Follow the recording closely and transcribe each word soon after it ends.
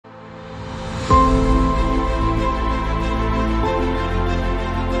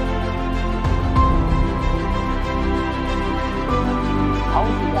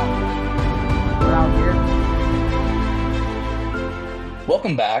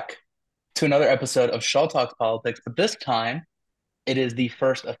Welcome back to another episode of Shaw Talks Politics, but this time it is the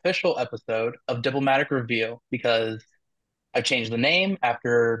first official episode of Diplomatic Review because I changed the name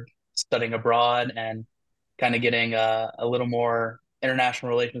after studying abroad and kind of getting a little more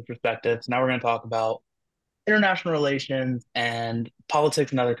international relations perspective. So now we're going to talk about international relations and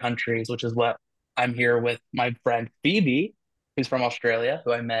politics in other countries, which is what I'm here with my friend Phoebe, who's from Australia,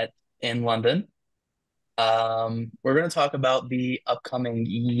 who I met in London. We're going to talk about the upcoming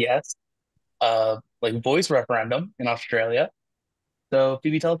yes voice referendum in Australia. So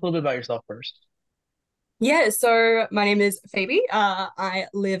Phoebe, tell us a little bit about yourself first. Yeah, so my name is Phoebe. I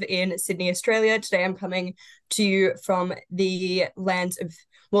live in Sydney, Australia. Today I'm coming to you from the lands of,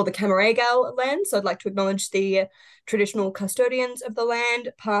 well, the Cael land. So I'd like to acknowledge the traditional custodians of the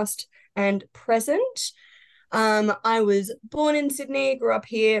land, past and present. I was born in Sydney, grew up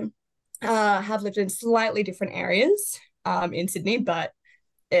here, have lived in slightly different areas in Sydney, but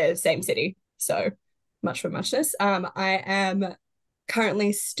same city. So much for muchness. I am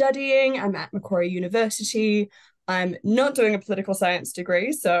currently studying. I'm at Macquarie University. I'm not doing a political science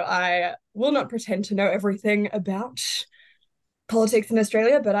degree, so I will not pretend to know everything about politics in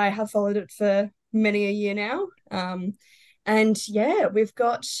Australia, but I have followed it for many a year now. And yeah, we've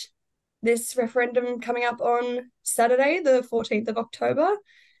got this referendum coming up on Saturday, the 14th of October,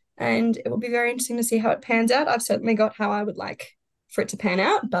 and it will be very interesting to see how it pans out. I've certainly got how I would like for it to pan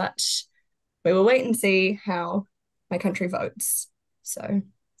out, but we will wait and see how my country votes. So,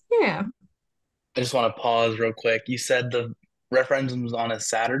 yeah. I just want to pause real quick. You said the referendum's on a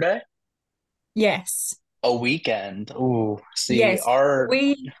Saturday, Yes. a weekend. Ooh, see, Yes. our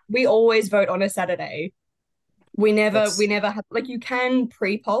We always vote on a Saturday. We that's never have, like, you can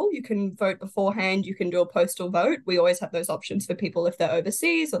pre-poll, you can vote beforehand, you can do a postal vote. We always have those options for people if they're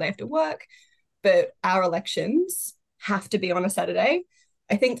overseas or they have to work, but our elections have to be on a Saturday.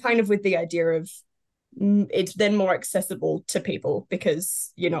 I think kind of with the idea of it's then more accessible to people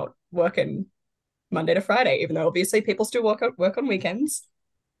because you're not working Monday to Friday, even though obviously people still work on weekends.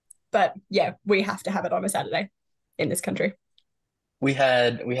 But yeah, we have to have it on a Saturday in this country. we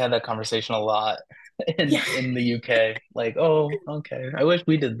had that conversation a lot in Yeah, in the UK. Like, oh, okay, I wish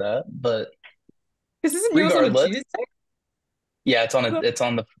we did that, but because isn't yours on a regardless, Tuesday? yeah, it's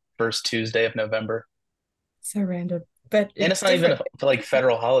on the first Tuesday of November, So random, but and it's it's not even different. a like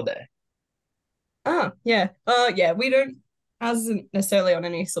federal holiday. Oh yeah, yeah. We don't. Ours isn't necessarily on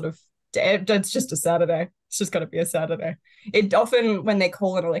any sort of day. It's just a Saturday. It's just got to be a Saturday. It often when they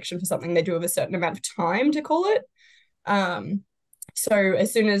call an election for something, they do have a certain amount of time to call it. Um, so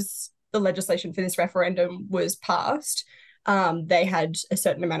as soon as the legislation for this referendum was passed, they had a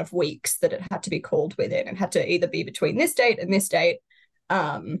certain amount of weeks that it had to be called within and had to either be between this date and this date.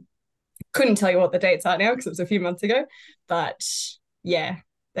 Um, couldn't tell you what the dates are now because it was a few months ago, but yeah,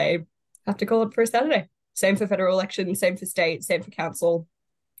 they have to call it for a Saturday. Same for federal election, same for state, same for council,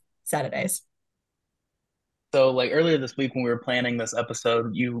 Saturdays. So, like earlier this week when we were planning this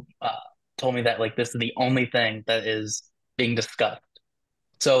episode, you told me that like this is the only thing that is being discussed.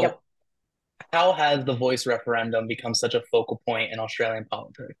 Yep. So, how has the voice referendum become such a focal point in Australian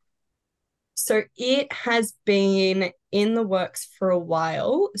politics? So it has been in the works for a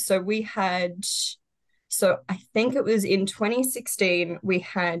while. So I think it was in 2016, we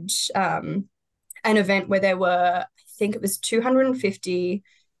had an event where there were, I think it was 250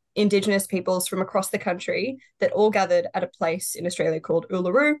 Indigenous peoples from across the country that all gathered at a place in Australia called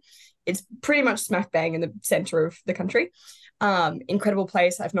Uluru. It's pretty much smack bang in the center of the country. Incredible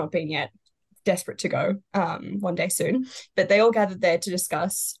place. I've not been yet. Desperate to go one day soon. But they all gathered there to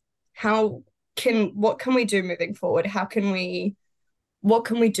discuss what can we do moving forward? What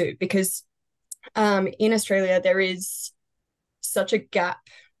can we do? Because in Australia there is such a gap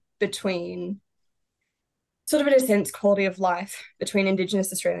between sort of in a sense quality of life between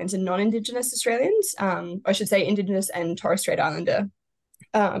Indigenous Australians and non-Indigenous Australians. I should say Indigenous and Torres Strait Islander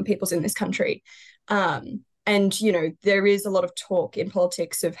peoples in this country. And there is a lot of talk in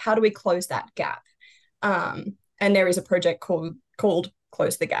politics of how do we close that gap. And there is a project called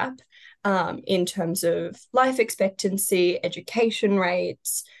Close the Gap in terms of life expectancy, education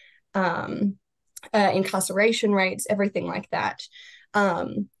rates, incarceration rates, everything like that.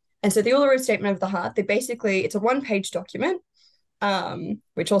 And so the Uluru Statement of the Heart, it's a one-page document,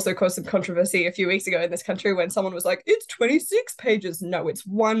 which also caused some controversy a few weeks ago in this country when someone was like, it's 26 pages. No, it's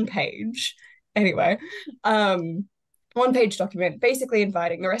one page. Anyway, one-page document basically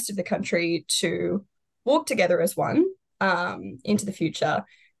inviting the rest of the country to walk together as one into the future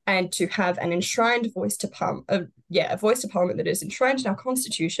and to have an enshrined voice to a voice to parliament that is enshrined in our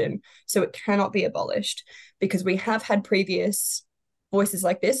constitution so it cannot be abolished because we have had previous voices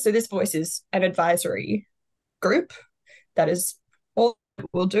like this. So this voice is an advisory group. That is all it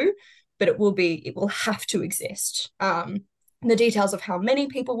will do, but it will have to exist. The details of how many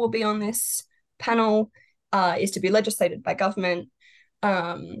people will be on this panel is to be legislated by government.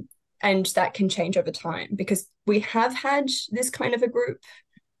 And that can change over time because we have had this kind of a group,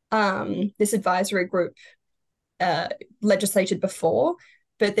 this advisory group legislated before,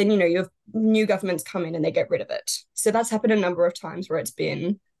 but then, you have new governments come in and they get rid of it. So that's happened a number of times where it's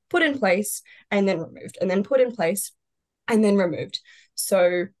been put in place and then removed, and then put in place and then removed.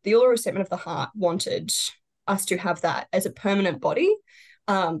 So the Uluru Statement of the Heart wanted us to have that as a permanent body,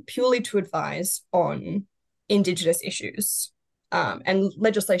 purely to advise on Indigenous issues and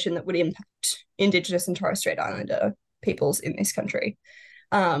legislation that would impact Indigenous and Torres Strait Islander peoples in this country.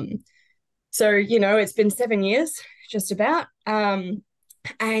 So, it's been 7 years, just about.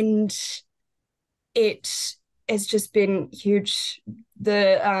 And it has just been huge.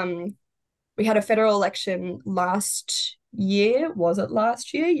 We had a federal election last year. Was it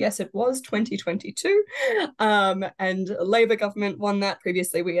last year? Yes, it was 2022. And a Labor government won that.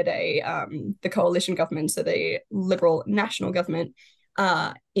 Previously, we had the coalition government, so the Liberal national government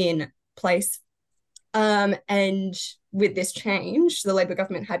in place. And with this change, the Labor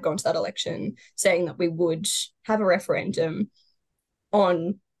government had gone to that election saying that we would have a referendum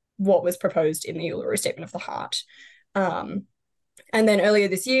on what was proposed in the Uluru Statement of the Heart. And then earlier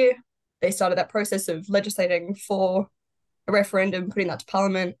this year, they started that process of legislating for a referendum, putting that to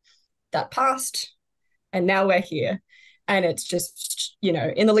Parliament. That passed, and now we're here. And it's just,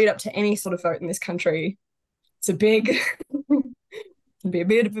 in the lead up to any sort of vote in this country, it's a big, can be a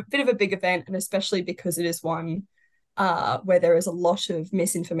bit of a big event, and especially because it is one where there is a lot of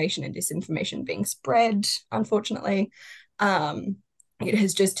misinformation and disinformation being spread, unfortunately. It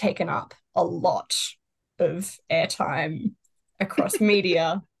has just taken up a lot of airtime across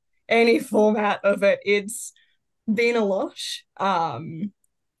media, any format of it. It's been a lot.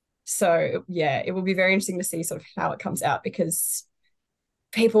 So yeah, it will be very interesting to see sort of how it comes out, because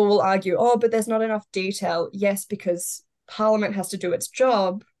people will argue, oh, but there's not enough detail. Yes, because Parliament has to do its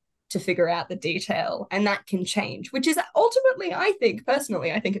job to figure out the detail, and that can change, which is ultimately, I think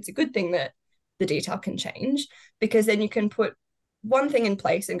it's a good thing that the detail can change, because then you can put one thing in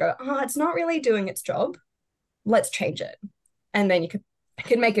place and go, oh, it's not really doing its job. Let's change it. And then you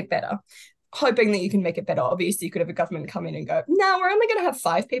can make it better. Hoping that you can make it better. Obviously, you could have a government come in and go, no, we're only going to have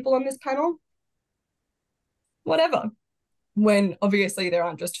 5 people on this panel. Whatever. When obviously there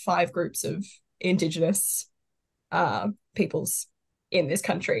aren't just 5 groups of Indigenous peoples in this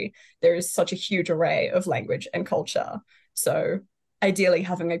country. There is such a huge array of language and culture. So ideally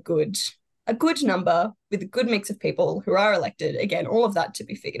having a good number with a good mix of people who are elected, again, all of that to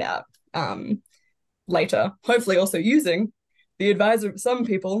be figured out later, hopefully also using the advisor, some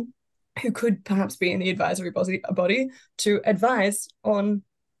people who could perhaps be in the advisory body to advise on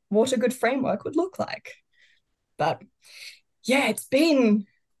what a good framework would look like. But yeah, it's been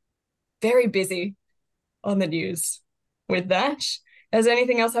very busy on the news with that. Has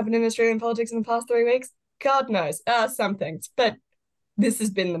anything else happened in Australian politics in the past 3 weeks? God knows. Some things, but this has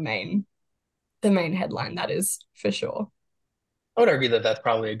been the main headline, that is for sure. I would argue that that's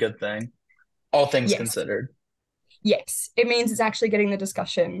probably a good thing, all things Yes. considered. Yes. It means it's actually getting the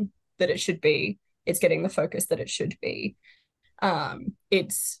discussion that it should be. It's getting the focus that it should be.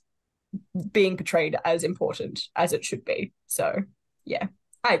 It's being portrayed as important as it should be. So yeah,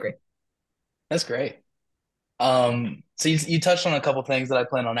 I agree. That's great. So you touched on a couple things that I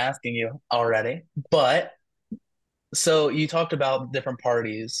plan on asking you already, but so you talked about different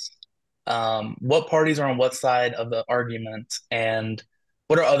parties. What parties are on what side of the argument, and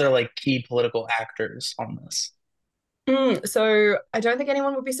what are other like key political actors on this? So I don't think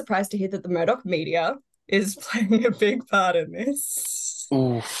anyone would be surprised to hear that the Murdoch media is playing a big part in this.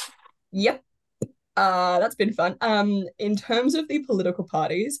 Oof. Yep. That's been fun. In terms of the political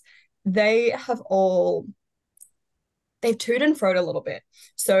parties, they have all they've toed and froed a little bit.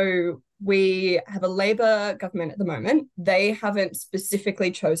 So we have a Labor government at the moment. They haven't specifically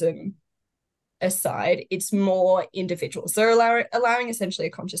chosen a side. It's more individual. So allowing essentially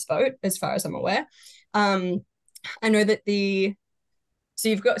a conscious vote, as far as I'm aware. I know that in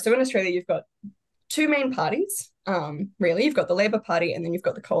Australia you've got 2 main parties. Really, you've got the Labor Party and then you've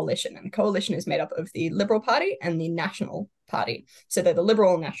got the coalition. And the coalition is made up of the Liberal Party and the National Party. So they're the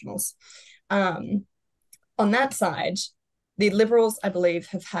Liberal Nationals. On that side, the Liberals, I believe,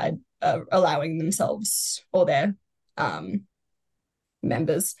 have had allowing themselves or their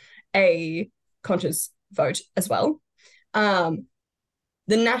members a conscious vote as well.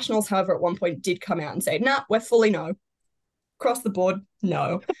 The Nationals, however, at one point did come out and say, nah, we're fully no. across the board,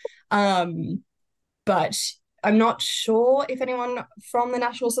 no. Um, but I'm not sure if anyone from the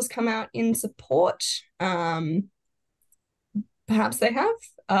Nationals has come out in support. Perhaps they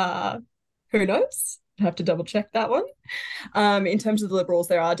have. Who knows? I have to double check that one. In terms of the Liberals,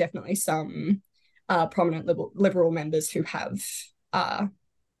 there are definitely some prominent Liberal members who have, uh,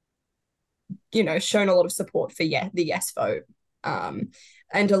 shown a lot of support for the yes vote.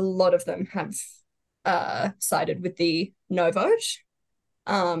 And a lot of them have sided with the no vote.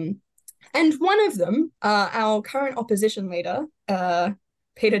 And one of them, our current opposition leader,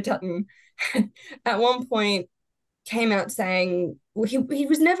 Peter Dutton, at one point came out saying he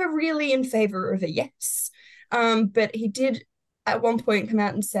was never really in favor of a yes. But he did at one point come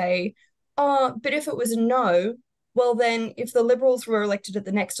out and say, oh, but if it was a no, well, then if the Liberals were elected at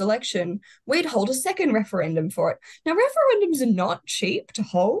the next election, we'd hold a second referendum for it. Now, referendums are not cheap to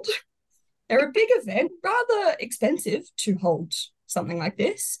hold. They're a big event, rather expensive to hold something like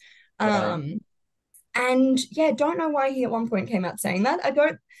this. Right. And yeah, don't know why he at one point came out saying that. I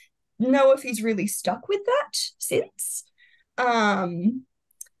don't know if he's really stuck with that since. Let's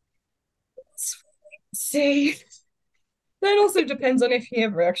see. That also depends on if he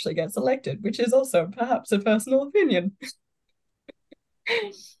ever actually gets elected, which is also perhaps a personal opinion.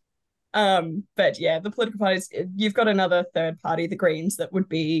 But yeah, the political parties, you've got another third party, the Greens, that would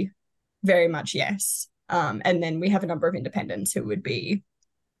be very much yes. And then we have a number of independents who would be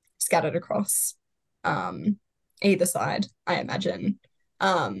scattered across either side, I imagine.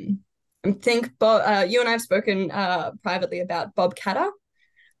 I think you and I have spoken privately about Bob Katter.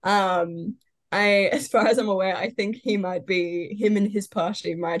 As far as I'm aware, I think him and his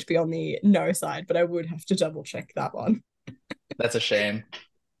party might be on the no side, but I would have to double check that one. That's a shame.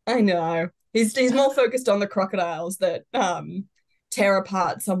 I know. He's more focused on the crocodiles that tear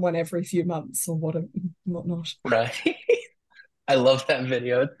apart someone every few months or whatnot. Right. I love that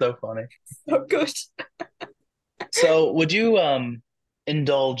video. It's so funny. So good. So would you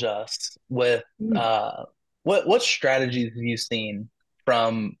indulge us with what strategies have you seen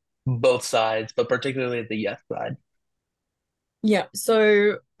from both sides, but particularly the yes side? Yeah,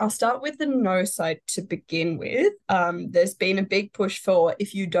 so I'll start with the no side to begin with. There's been a big push for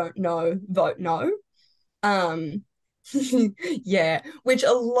if you don't know, vote no. Um, yeah, which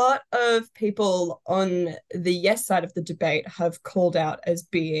a lot of people on the yes side of the debate have called out as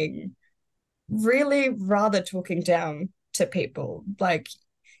being really rather talking down to people. Like,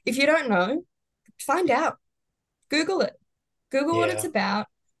 if you don't know, find out. Google it. Google what it's Yeah. about.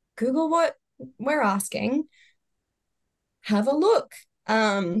 Google what we're asking. Have a look.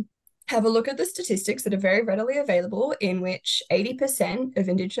 Have a look at the statistics that are very readily available, in which 80% of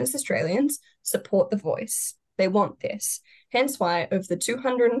Indigenous Australians support the voice. They want this. Hence why, of the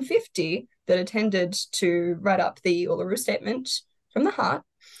 250 that attended to write up the Uluru Statement from the Heart,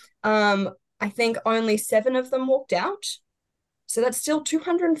 I think only 7 of them walked out. So that's still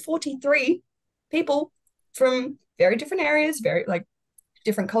 243 people from very different areas, very like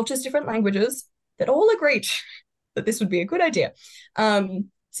different cultures, different languages, that all agreed that this would be a good idea. So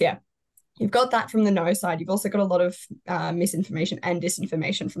yeah, you've got that from the no side. You've also got a lot of misinformation and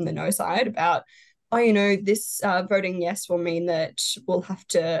disinformation from the no side about, this voting yes will mean that we'll have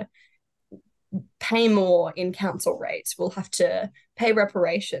to pay more in council rates. We'll have to pay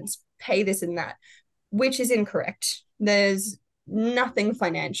reparations, pay this and that, which is incorrect. There's nothing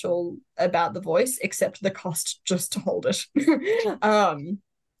financial about the voice except the cost just to hold it.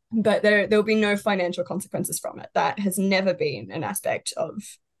 But there'll be no financial consequences from it. That has never been an aspect of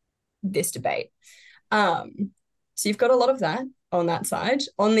this debate. So you've got a lot of that on that side.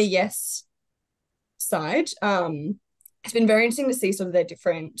 On the yes side, it's been very interesting to see sort of their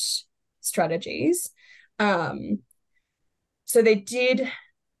different strategies. So they did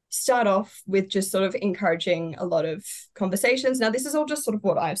start off with just sort of encouraging a lot of conversations. Now, this is all just sort of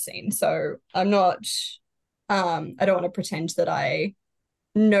what I've seen. So I'm not, I don't want to pretend that I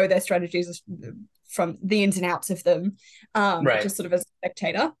know their strategies from the ins and outs of them, Right. just sort of as a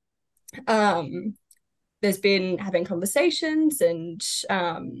spectator. There's been having conversations and,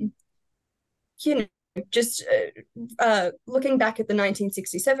 just looking back at the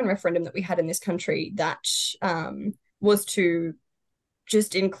 1967 referendum that we had in this country that was to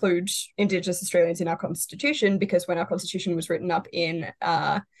just include Indigenous Australians in our constitution, because when our constitution was written up in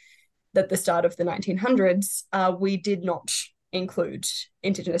at the start of the 1900s, we did not include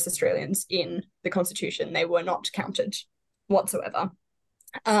Indigenous Australians in the constitution. They were not counted whatsoever,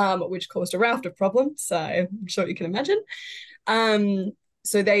 which caused a raft of problems, so I'm sure you can imagine.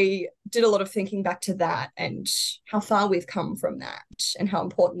 So they did a lot of thinking back to that and how far we've come from that and how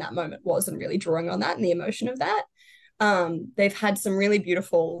important that moment was, and really drawing on that and the emotion of that. They've had some really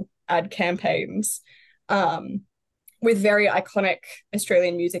beautiful ad campaigns um, with very iconic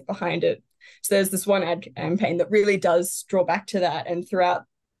Australian music behind it. So there's this one ad campaign that really does draw back to that. And throughout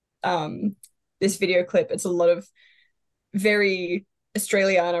this video clip, it's a lot of very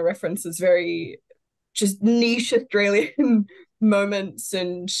Australiana references, very just niche Australian moments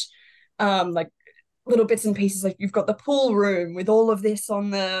and like little bits and pieces. Like you've got the pool room with all of this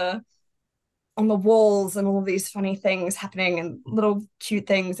on the walls and all of these funny things happening and little cute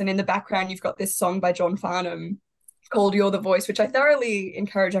things. And in the background, you've got this song by John Farnham called You're the Voice, which I thoroughly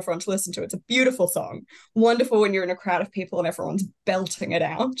encourage everyone to listen to. It's a beautiful song, wonderful when you're in a crowd of people and everyone's belting it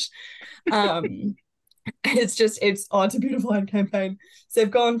out. Um, it's a beautiful ad campaign. So they've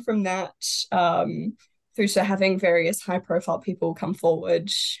gone from that through to having various high profile people come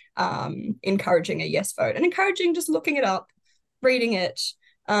forward, encouraging a yes vote and encouraging just looking it up, reading it,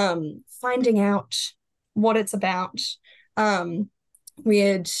 finding out what it's about. We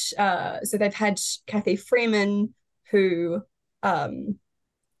had so they've had Cathy Freeman, who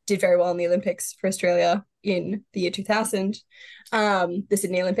did very well in the Olympics for Australia in the year 2000, the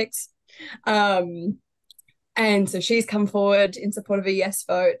Sydney Olympics. And so she's come forward in support of a yes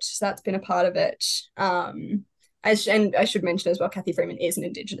vote. So that's been a part of it. And I should mention as well, Cathy Freeman is an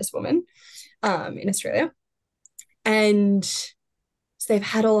Indigenous woman in Australia. And so they've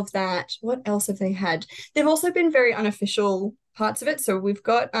had all of that. What else have they had? They've also been very unofficial parts of it. So we've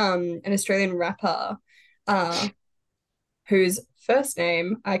got an Australian rapper whose first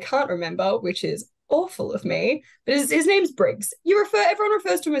name I can't remember, which is awful of me, but his name's Briggs. Everyone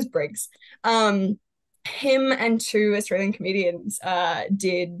refers to him as Briggs. Him and two Australian comedians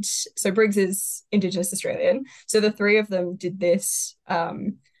did, so Briggs is Indigenous Australian, so the three of them did this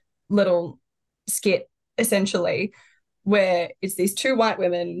little skit essentially where it's these two white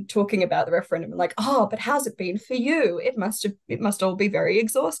women talking about the referendum and like, oh, but how's it been for you? It must all be very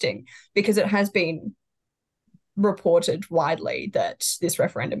exhausting, because it has been reported widely that this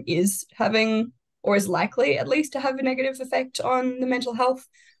referendum is having, or is likely at least to have, a negative effect on the mental health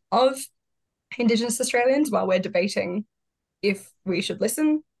of Indigenous Australians, while we're debating if we should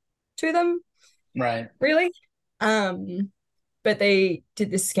listen to them. Right. Really. But they did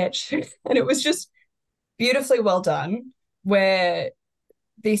this sketch and it was just beautifully well done, where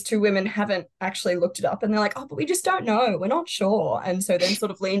these two women haven't actually looked it up and they're like, oh, but we just don't know. We're not sure. And so then sort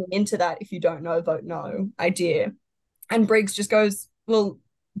of leaning into that, if you don't know, vote no idea. And Briggs just goes, well,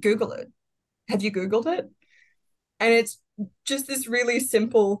 Google it. Have you Googled it? And it's just this really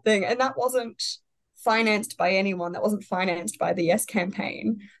simple thing. And that wasn't financed by anyone. That wasn't financed by the Yes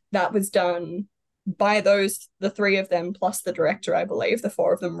campaign. That was done by the three of them, plus the director, I believe. The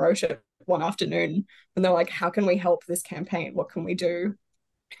four of them wrote it one afternoon and they're like, how can we help this campaign? What can we do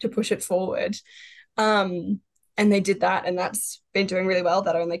to push it forward? And they did that, and that's been doing really well.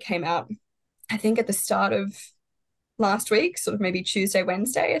 That only came out, I think, at the start of last week, sort of maybe Tuesday,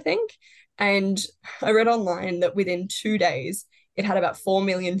 Wednesday, I think. And I read online that within 2 days, it had about 4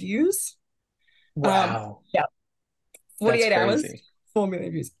 million views. Wow. Yeah. 48 hours, crazy. 4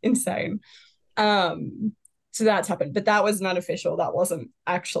 million views. Insane. So that's happened, but that was unofficial. That wasn't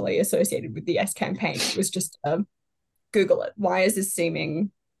actually associated with the Yes campaign. It was just Google it. Why is this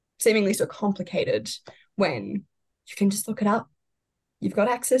seemingly so complicated when you can just look it up? You've got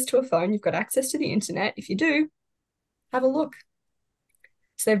access to a phone. You've got access to the internet. If you do, have a look.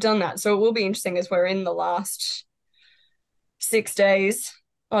 So they've done that. So it will be interesting as we're in the last 6 days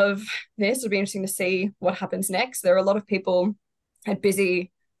of this. It'll be interesting to see what happens next. There are a lot of people at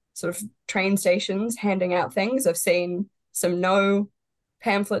busy sort of train stations handing out things. I've seen some no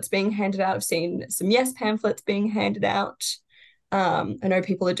pamphlets being handed out. I've seen some yes pamphlets being handed out. I know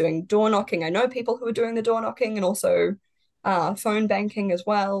people are doing door knocking. I know people who are doing the door knocking and also phone banking as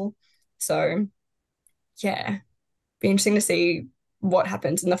well. So yeah, be interesting to see what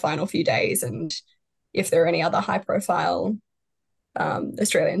happens in the final few days and if there are any other high profile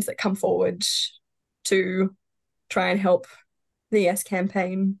Australians that come forward to try and help the Yes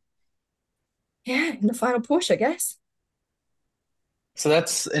campaign. Yeah, in the final push, I guess. So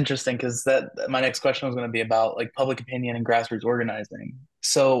that's interesting because that my next question was going to be about like public opinion and grassroots organizing.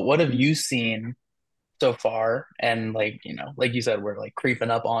 So what have you seen so far? And like, like you said, we're like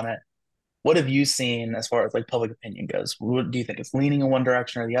creeping up on it. What have you seen as far as like public opinion goes? What, do you think it's leaning in one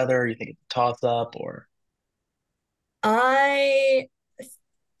direction or the other? Do you think it's a toss up or? I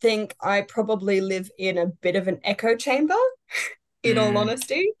think I probably live in a bit of an echo chamber, in all Mm,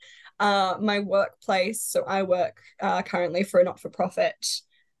 honesty. My workplace, so I work currently for a not-for-profit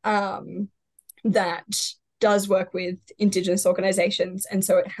that does work with Indigenous organizations. And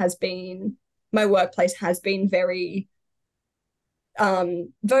so it has been my workplace has been very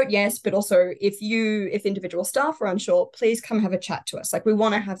vote yes, but also if individual staff are unsure, please come have a chat to us. Like, we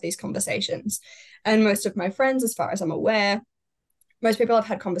want to have these conversations. And most of my friends, as far as I'm aware, most people I've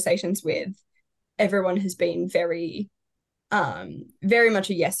had conversations with, everyone has been very much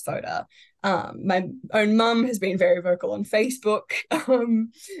a yes voter. My own mum has been very vocal on Facebook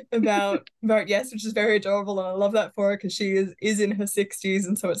about vote yes, which is very adorable, and I love that for her because she is in her 60s,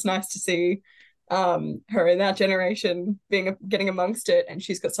 and so it's nice to see her in that generation getting amongst it. And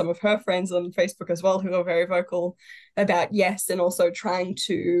she's got some of her friends on Facebook as well who are very vocal about yes, and also trying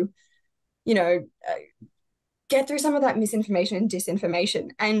to, you know, get through some of that misinformation and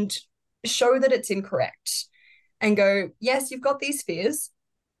disinformation and show that it's incorrect and go, yes, you've got these fears.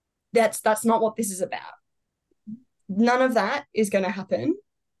 That's not what this is about. None of that is going to happen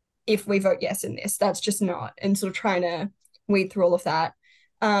if we vote yes in this. That's just not. And sort of trying to weed through all of that.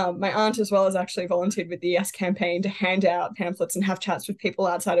 My aunt as well has actually volunteered with the Yes campaign to hand out pamphlets and have chats with people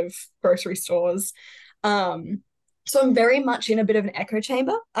outside of grocery stores. So I'm very much in a bit of an echo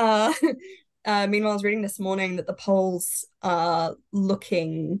chamber. Meanwhile, I was reading this morning that the polls are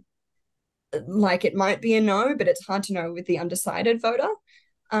looking like it might be a no, but it's hard to know with the undecided voter.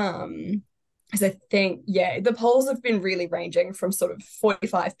 Because I think, yeah, the polls have been really ranging from sort of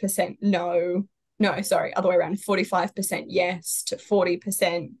 45% no, sorry, other way around, 45% yes to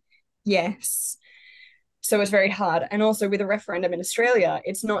 40% yes. So it's very hard. And also with a referendum in Australia,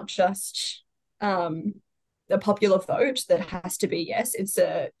 it's not just a popular vote that has to be yes, it's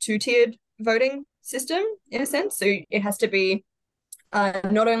a two-tiered voting system in a sense. So it has to be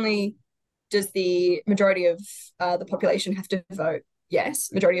not only does the majority of the population have to vote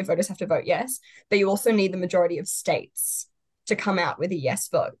yes, majority of voters have to vote yes, but you also need the majority of states to come out with a yes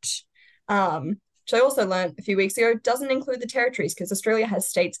vote. Which I also learned a few weeks ago doesn't include the territories, because Australia has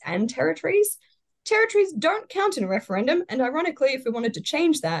states and territories. Territories don't count in a referendum, and ironically, if we wanted to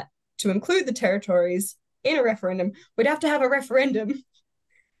change that to include the territories in a referendum, we'd have to have a referendum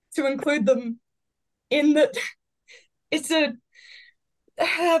to include them in the. It's a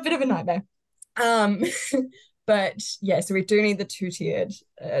bit of a nightmare. But yeah, so we do need the two-tiered,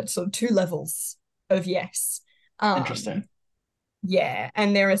 sort of two levels of yes. Interesting. Yeah,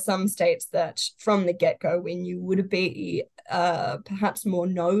 and there are some states that from the get-go, when you would be perhaps more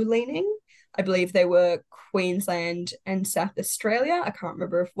no-leaning. I believe they were Queensland and South Australia. I can't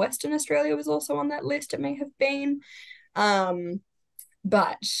remember if Western Australia was also on that list. It may have been. But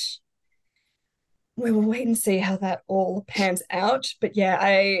we will wait and see how that all pans out. But yeah,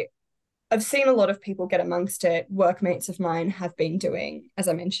 I've seen a lot of people get amongst it. Workmates of mine have been doing, as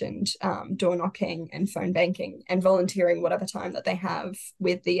I mentioned, door knocking and phone banking and volunteering whatever time that they have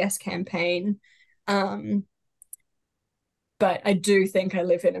with the Yes campaign. But I do think I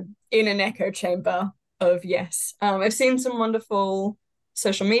live in an echo chamber of yes. I've seen some wonderful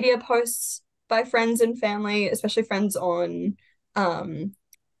social media posts by friends and family, especially friends on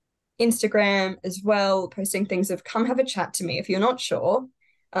Instagram as well, posting things of come have a chat to me if you're not sure.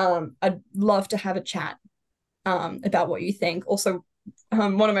 I'd love to have a chat about what you think. Also,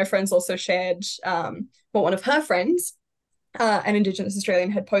 one of my friends also shared one of her friends, an Indigenous Australian,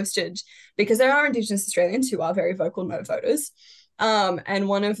 had posted, because there are Indigenous Australians who are very vocal no voters. And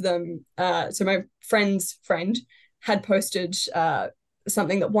one of them, so my friend's friend had posted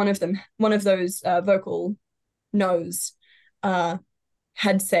something that one of those vocal no's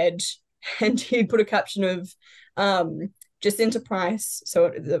had said, and he put a caption of Jacinta Price,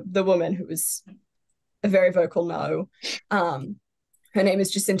 so the woman who was a very vocal no, her name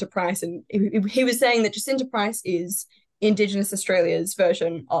is Jacinta Price, and he was saying that Jacinta Price is Indigenous Australia's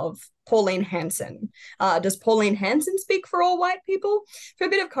version of Pauline Hanson. Does Pauline Hanson speak for all white people? For a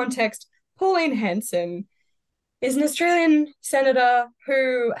bit of context, Pauline Hanson is an Australian senator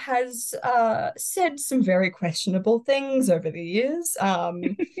who has said some very questionable things over the years.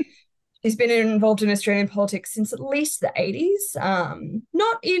 He's been involved in Australian politics since at least the 80s.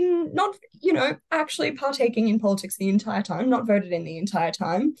 Not actually partaking in politics the entire time, not voted in the entire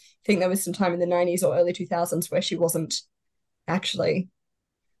time. I think there was some time in the 90s or early 2000s where she wasn't actually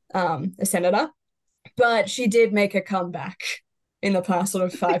a senator. But she did make a comeback in the past sort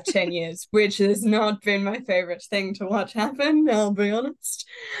of 5-10 years, which has not been my favorite thing to watch happen, I'll be honest.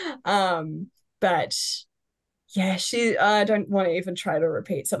 But yeah, I don't want to even try to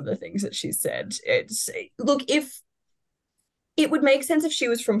repeat some of the things that she said. Look, if it would make sense if she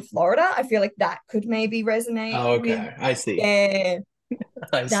was from Florida, I feel like that could maybe resonate Oh, with, okay. I see. yeah,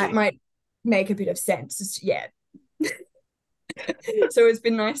 I that see. might make a bit of sense. Yeah. So it's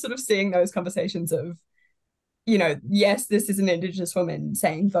been nice sort of seeing those conversations of yes, this is an Indigenous woman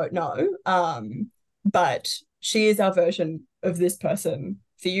saying vote no. But she is our version of this person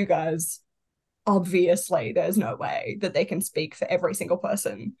for you guys. Obviously, there's no way that they can speak for every single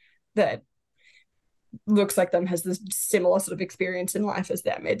person that looks like them, has this similar sort of experience in life as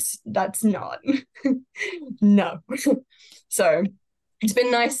them. That's not no. So it's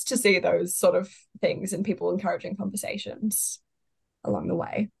been nice to see those sort of things and people encouraging conversations along the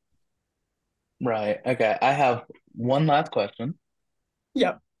way. Right. Okay. I have one last question,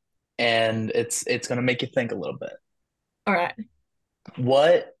 Yep. and it's gonna make you think a little bit. All right.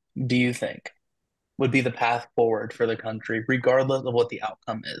 What do you think would be the path forward for the country, regardless of what the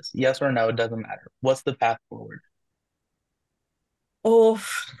outcome is? Yes or no, it doesn't matter. What's the path forward? Oh,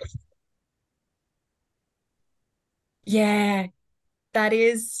 yeah, that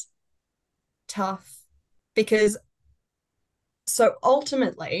is tough because so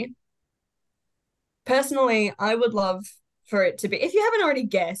ultimately, personally, I would love for it to be, if you haven't already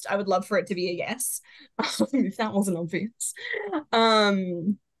guessed, I would love for it to be a yes. If that wasn't obvious.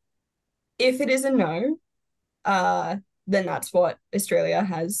 Um, if it is a no, uh, then that's what Australia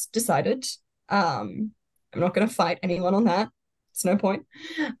has decided. I'm not going to fight anyone on that. It's no point.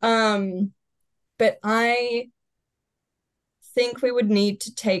 Um, but I think we would need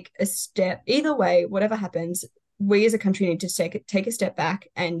to take a step. Either way, whatever happens, we as a country need to take a step back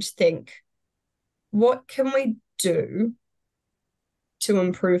and think, what can we do to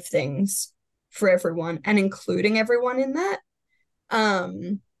improve things for everyone and including everyone in that?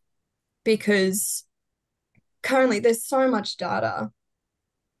 Um, because currently there's so much data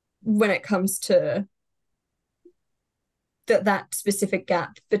when it comes to that specific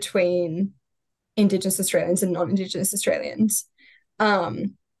gap between Indigenous Australians and non-Indigenous Australians.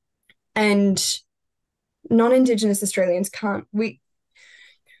 Um, and non-Indigenous Australians can't, we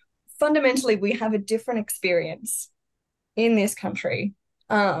fundamentally, we have a different experience in this country.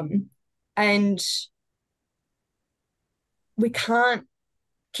 And we can't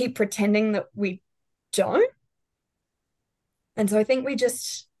keep pretending that we don't. And so I think we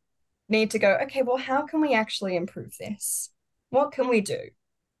just need to go, okay, well, how can we actually improve this? What can we do?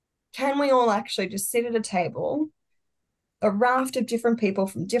 Can we all actually just sit at a table, a raft of different people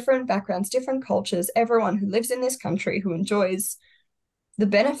from different backgrounds, different cultures, everyone who lives in this country, who enjoys the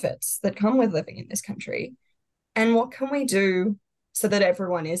benefits that come with living in this country? And what can we do so that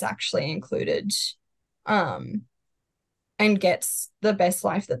everyone is actually included, um, and gets the best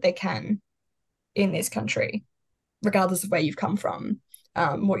life that they can in this country, regardless of where you've come from,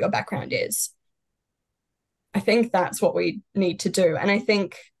 what your background is? I think that's what we need to do. And I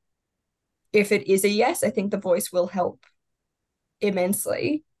think if it is a yes, I think the voice will help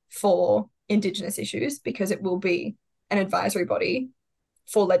immensely for Indigenous issues because it will be an advisory body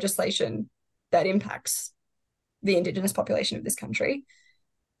for legislation that impacts the Indigenous population of this country.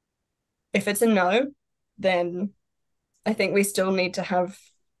 If it's a no, then I think we still need to have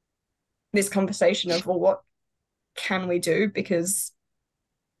this conversation of, well, what can we do? Because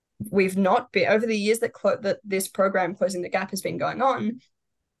we've not been, over the years that this program Closing the Gap has been going on,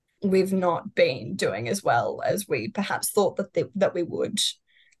 we've not been doing as well as we perhaps thought that we would,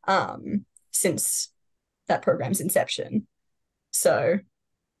 since that program's inception. So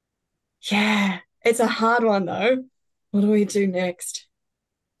yeah, it's a hard one though. What do we do next?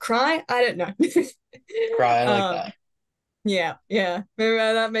 Cry? I don't know. Cry like um, that. yeah. Maybe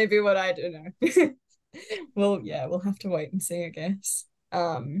that may be what I do know. Well, yeah, we'll have to wait and see, I guess.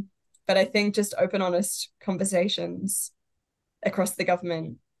 But I think just open, honest conversations across the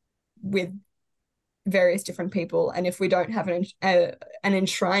government with various different people, and if we don't have an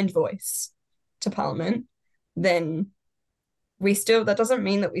enshrined voice to Parliament, then that doesn't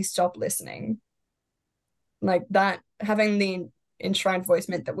mean that we stop listening. Like that, having the enshrined voice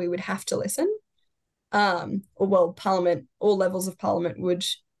meant that we would have to listen. Or well, Parliament, all levels of Parliament would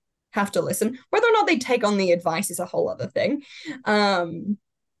have to listen. Whether or not they take on the advice is a whole other thing. But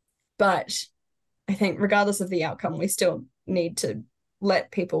I think regardless of the outcome, we still need to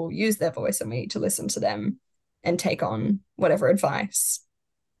let people use their voice and we need to listen to them and take on whatever advice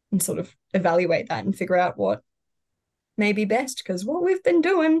and sort of evaluate that and figure out what may be best because what we've been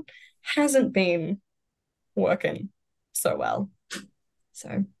doing hasn't been working so well.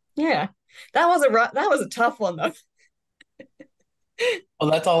 So yeah, that was a tough one though.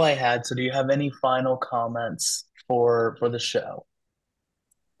 Well, that's all I had. So do you have any final comments for the show?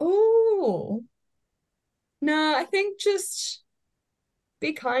 Oh no, I think just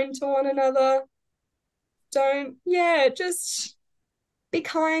be kind to one another. Don't, yeah, just be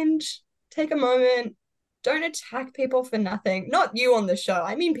kind, take a moment, don't attack people for nothing. Not you on the show.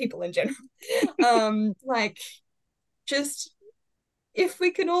 I mean people in general. Like just if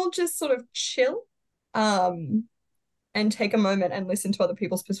we can all just sort of chill, um, and take a moment and listen to other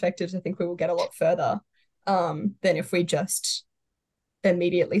people's perspectives, I think we will get a lot further, than if we just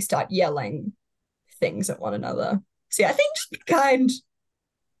immediately start yelling things at one another. So yeah, I think just be kind.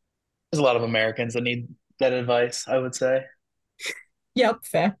 There's a lot of Americans that need that advice, I would say. Yep,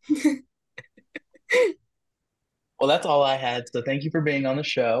 fair. Well, that's all I had. So thank you for being on the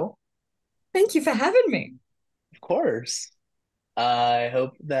show. Thank you for having me. Of course. I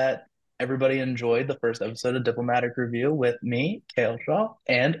hope that everybody enjoyed the first episode of Diplomatic Review with me, Cael Shaw,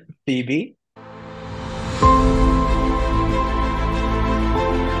 and Phoebe.